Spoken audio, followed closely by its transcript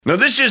Now,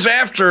 this is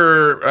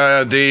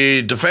after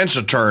the defense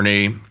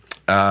attorney,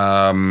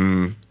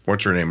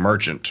 what's her name,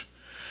 Merchant.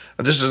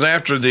 This is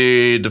after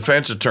the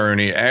defense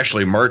attorney,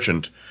 Ashley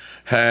Merchant,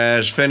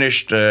 has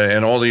finished,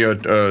 and all the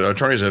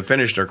attorneys have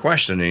finished their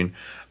questioning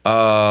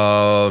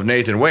of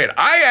Nathan Wade.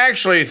 I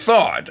actually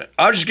thought,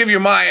 I'll just give you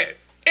my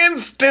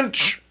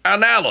instant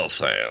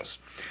analysis.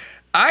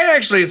 I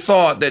actually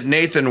thought that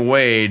Nathan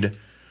Wade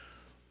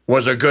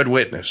was a good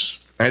witness.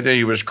 I think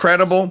he was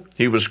credible.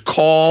 He was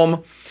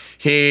calm.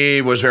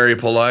 He was very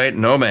polite.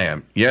 No,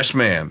 ma'am. Yes,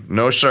 ma'am.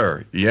 No,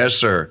 sir. Yes,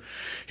 sir.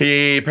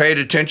 He paid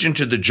attention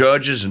to the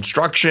judge's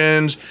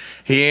instructions.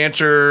 He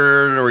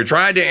answered, or he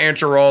tried to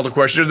answer all the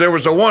questions. There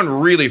was a one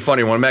really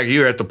funny one. Maggie,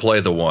 you have to play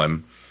the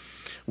one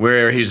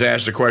where he's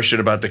asked a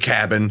question about the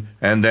cabin,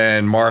 and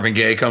then Marvin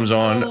Gaye comes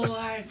on.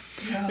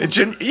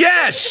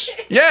 Yes,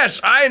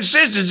 I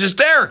insist. It's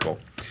hysterical.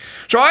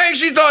 So I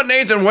actually thought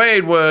Nathan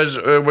Wade was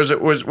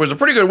a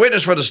pretty good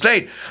witness for the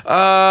state,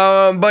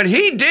 but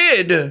he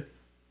did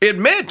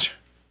admit,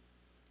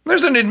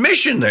 there's an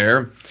admission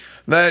there,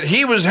 that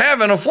he was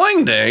having a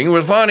fling ding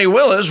with Fani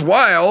Willis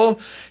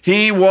while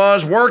he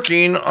was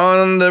working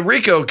on the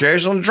RICO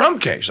case, on the Trump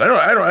case.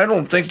 I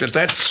don't think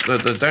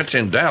that's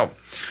in doubt.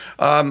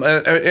 And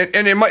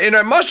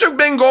it must have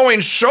been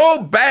going so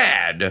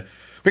bad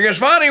because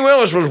Fani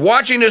Willis was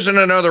watching this in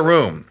another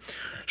room.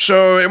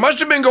 So it must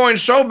have been going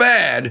so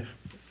bad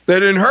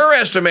that in her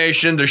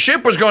estimation, the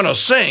ship was going to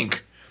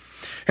sink.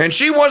 And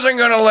she wasn't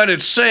going to let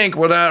it sink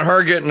without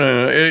her getting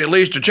at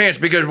least a chance,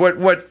 because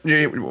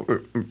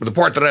the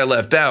part that I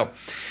left out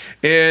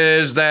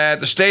is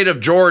that the state of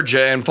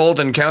Georgia and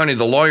Fulton County,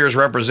 the lawyers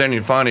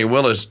representing Fani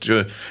Willis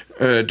to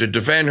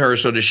defend her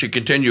so that she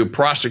continue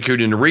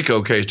prosecuting the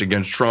RICO case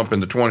against Trump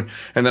and the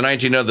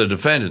 19 other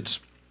defendants.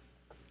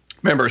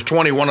 Remember, it's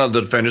 21 of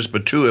the defendants,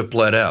 but 2 have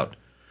pled out.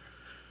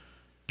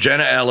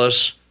 Jenna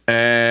Ellis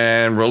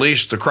and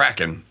released the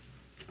Kraken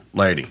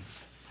lady,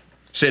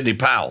 Sidney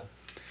Powell.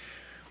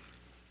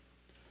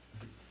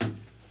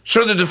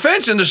 So the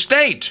defense and the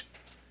state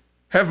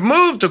have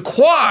moved to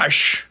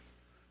quash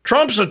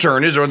Trump's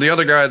attorneys, or the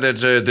other guy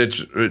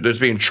that's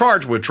being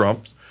charged with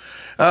Trump,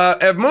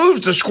 have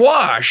moved to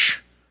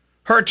squash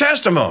her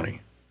testimony,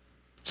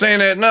 saying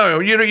that no,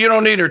 you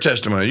don't need her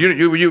testimony.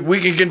 We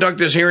can conduct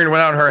this hearing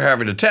without her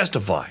having to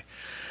testify.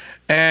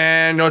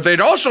 And they'd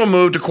also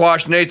moved to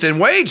quash Nathan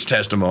Wade's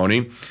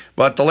testimony,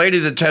 but the lady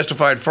that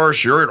testified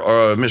first,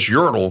 Miss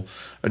Yurtle,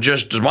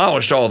 just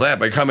demolished all that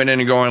by coming in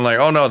and going like,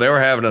 oh, no, they were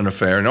having an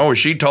affair. No,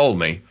 she told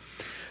me.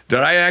 Did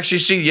I actually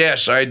see?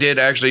 Yes, I did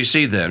actually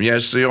see them.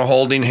 Yes,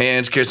 holding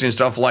hands, kissing,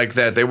 stuff like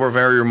that. They were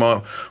very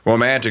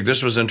romantic.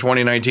 This was in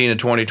 2019 and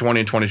 2020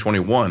 and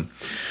 2021.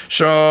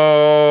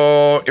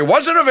 So it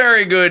wasn't a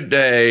very good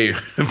day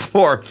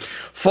for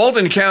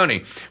Fulton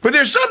County. But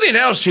there's something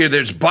else here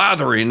that's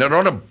bothering, that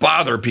ought to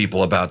bother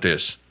people about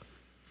this.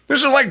 This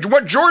is like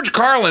what George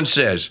Carlin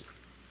says.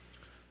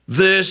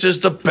 This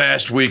is the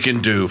best we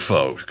can do,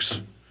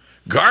 folks.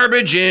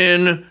 Garbage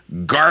in,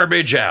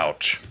 garbage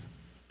out.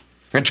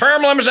 And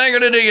term limits ain't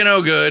going to do you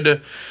no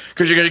good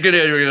because you're going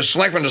to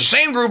select from the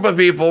same group of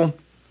people,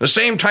 the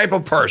same type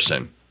of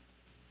person.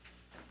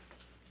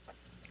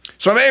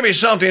 So maybe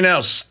something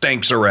else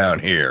stinks around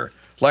here,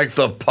 like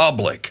the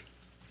public.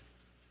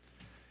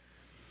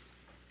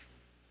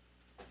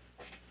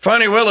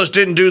 Fani Willis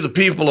didn't do the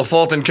people of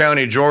Fulton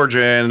County,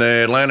 Georgia, and the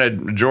Atlanta,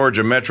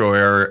 Georgia metro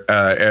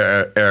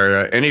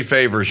area any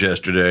favors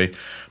yesterday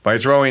by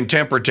throwing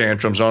temper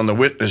tantrums on the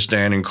witness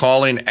stand and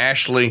calling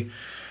Ashley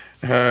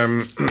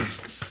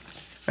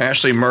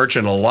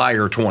Merchant a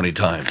liar 20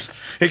 times.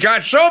 It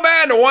got so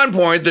bad at one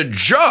point, the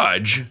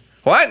judge,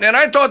 and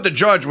I thought the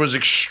judge was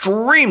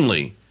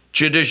extremely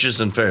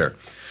judicious and fair.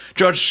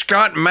 Judge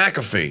Scott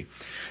McAfee.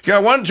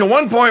 Got to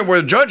one point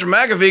where Judge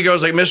McAfee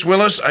goes like, Miss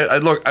Willis,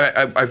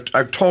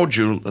 I've told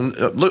you,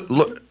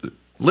 look,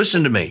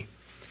 listen to me.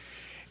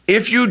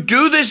 If you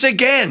do this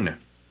again,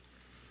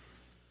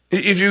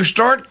 if you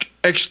start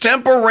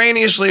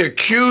extemporaneously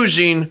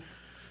accusing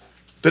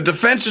the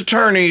defense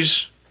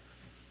attorneys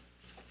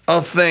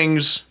of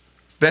things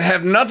that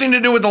have nothing to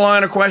do with the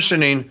line of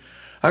questioning,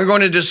 I'm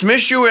going to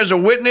dismiss you as a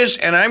witness,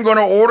 and I'm going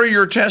to order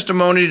your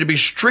testimony to be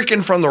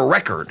stricken from the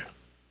record.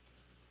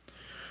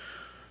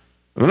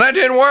 Well, that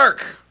didn't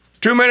work.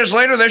 2 minutes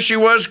later, there she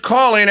was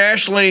calling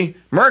Ashley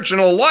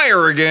Merchant a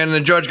liar again, and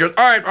the judge goes,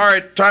 all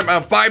right, time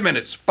out, 5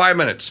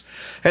 minutes.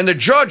 And the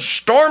judge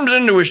storms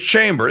into his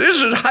chamber.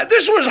 This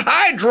was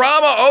high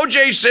drama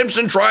O.J.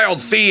 Simpson trial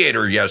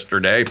theater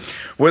yesterday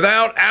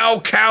without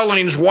Al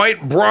Cowling's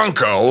white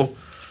Bronco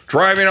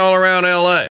driving all around L.A.